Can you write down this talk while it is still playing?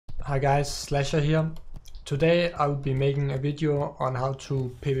Hi guys, slahser here. Today I will be making a video on how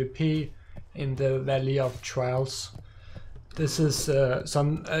to PvP in the Valley of Thralls. This is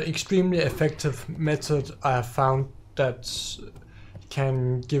some extremely effective method I have found that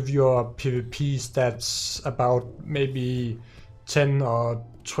can give your PvP stats about maybe 10 or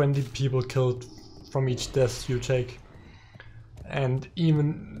 20 people killed from each death you take. And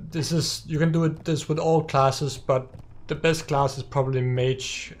even you can do this with all classes, but the best class is probably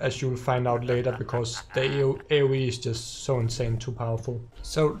Mage, as you'll find out later, because the AoE is just so insane, too powerful.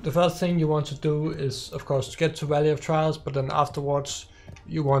 So the first thing you want to do is, of course, to get to Valley of Thralls, but then afterwards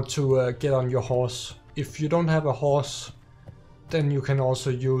you want to get on your horse. If you don't have a horse, then you can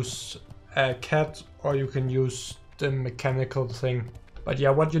also use a cat, or you can use the mechanical thing. But yeah,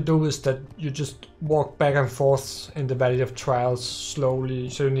 what you do is that you just walk back and forth in the Valley of Thralls slowly,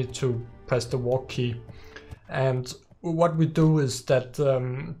 so you need to press the walk key. And what we do is that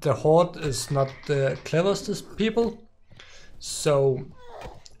the horde is not the cleverest people, so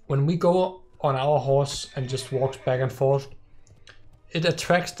when we go on our horse and just walks back and forth, it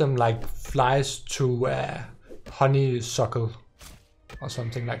attracts them like flies to a honeysuckle or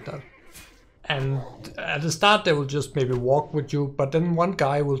something like that. And at the start they will just maybe walk with you, but then one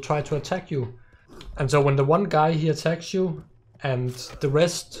guy will try to attack you. And so when the one guy he attacks you and the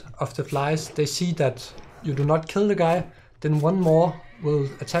rest of the flies, they see that you do not kill the guy, then one more will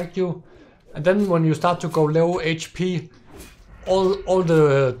attack you. And then when you start to go low HP, all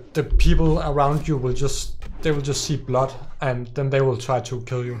the people around you will just see blood, and then they will try to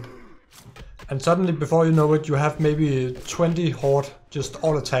kill you. And suddenly, before you know it, you have maybe 20 horde just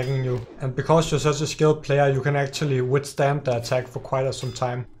all attacking you. And because you're such a skilled player, you can actually withstand the attack for quite some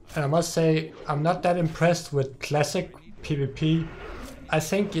time. And I must say, I'm not that impressed with classic PvP. I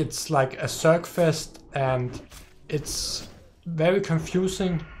think it's like a circfest and it's very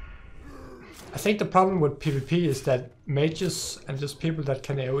confusing. I think the problem with PvP is that mages and just people that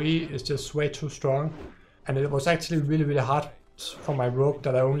can AoE is just way too strong. And it was actually really hard for my rogue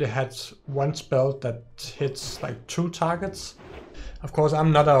that I only had one spell that hits like 2 targets. Of course,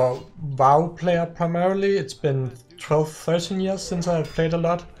 I'm not a WoW player primarily. It's been 12-13 years since I've played a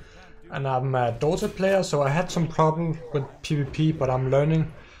lot. And I'm a Dota player, so I had some problem with PvP, but I'm learning.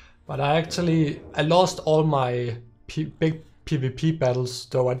 But I lost all my big PvP battles,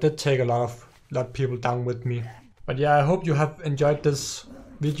 though I did take a lot of people down with me. But yeah, I hope you have enjoyed this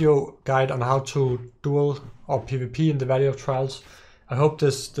video guide on how to duel or PvP in the Valley of Thralls. I hope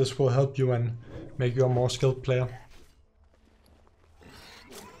this will help you and make you a more skilled player.